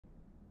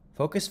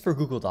Focus for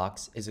Google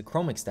Docs is a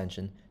Chrome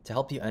extension to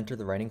help you enter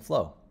the writing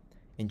flow.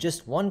 In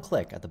just one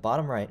click at the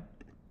bottom right,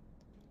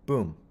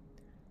 boom,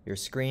 your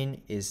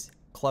screen is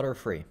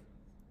clutter-free.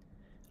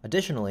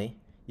 Additionally,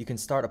 you can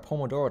start a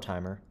pomodoro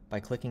timer by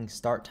clicking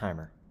Start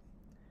Timer.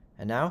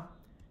 And now,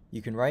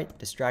 you can write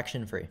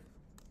distraction-free.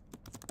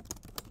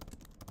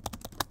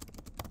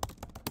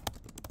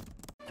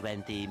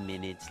 20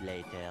 minutes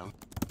later.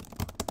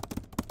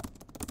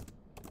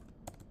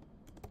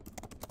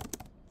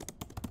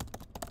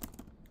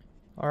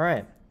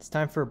 Alright, it's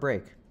time for a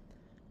break.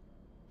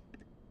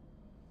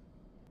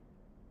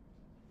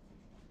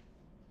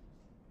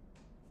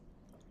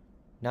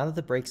 Now that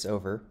the break's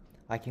over,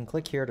 I can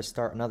click here to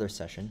start another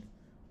session,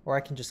 or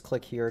I can just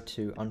click here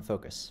to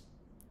unfocus.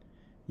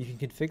 You can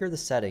configure the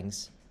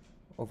settings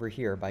over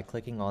here by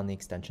clicking on the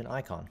extension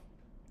icon.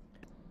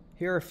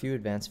 Here are a few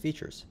advanced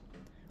features.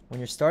 When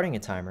you're starting a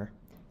timer,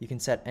 you can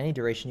set any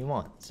duration you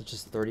want, such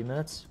as 30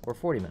 minutes or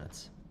 40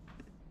 minutes.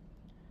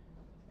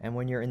 And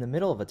when you're in the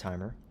middle of a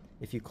timer,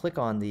 if you click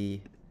on the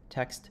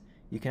text,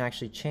 you can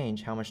actually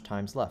change how much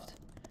time's left.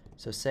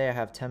 So say I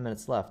have 10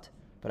 minutes left,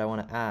 but I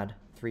want to add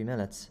 3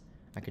 minutes,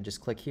 I can just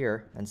click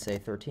here and say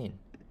 13,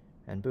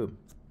 and boom.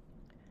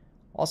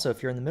 Also,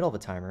 if you're in the middle of a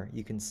timer,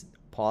 you can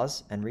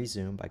pause and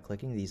resume by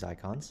clicking these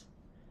icons,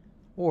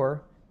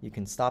 or you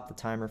can stop the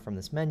timer from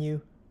this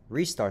menu,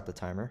 restart the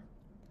timer,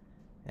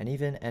 and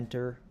even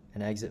enter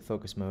and exit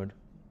focus mode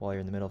while you're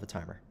in the middle of a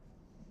timer.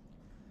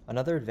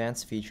 Another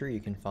advanced feature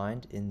you can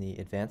find in the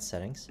advanced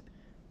settings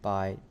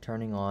by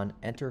turning on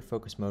enter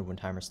focus mode when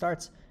timer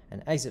starts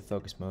and exit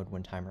focus mode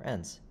when timer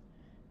ends.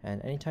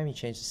 And anytime you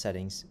change the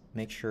settings,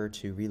 make sure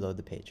to reload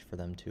the page for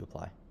them to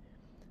apply.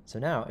 So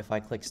now if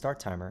I click start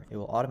timer, it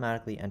will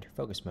automatically enter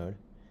focus mode,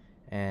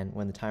 and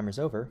when the timer's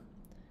over,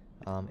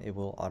 it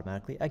will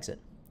automatically exit.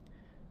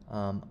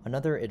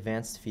 Another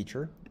advanced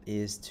feature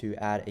is to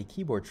add a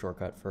keyboard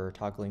shortcut for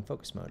toggling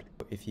focus mode.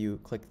 If you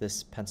click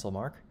this pencil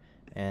mark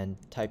and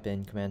type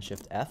in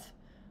Command-Shift-F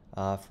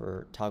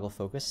for toggle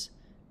focus,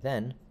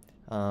 then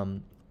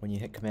when you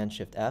hit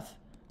Command-Shift-F,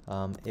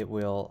 it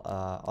will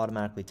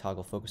automatically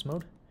toggle focus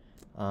mode.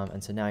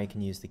 And so now you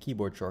can use the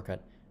keyboard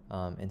shortcut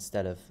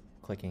instead of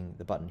clicking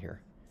the button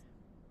here.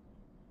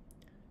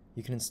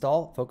 You can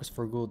install Focus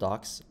for Google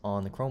Docs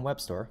on the Chrome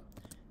Web Store,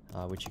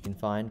 which you can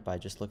find by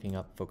just looking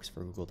up Focus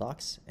for Google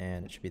Docs,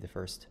 and it should be the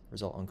first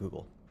result on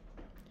Google.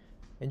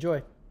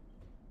 Enjoy!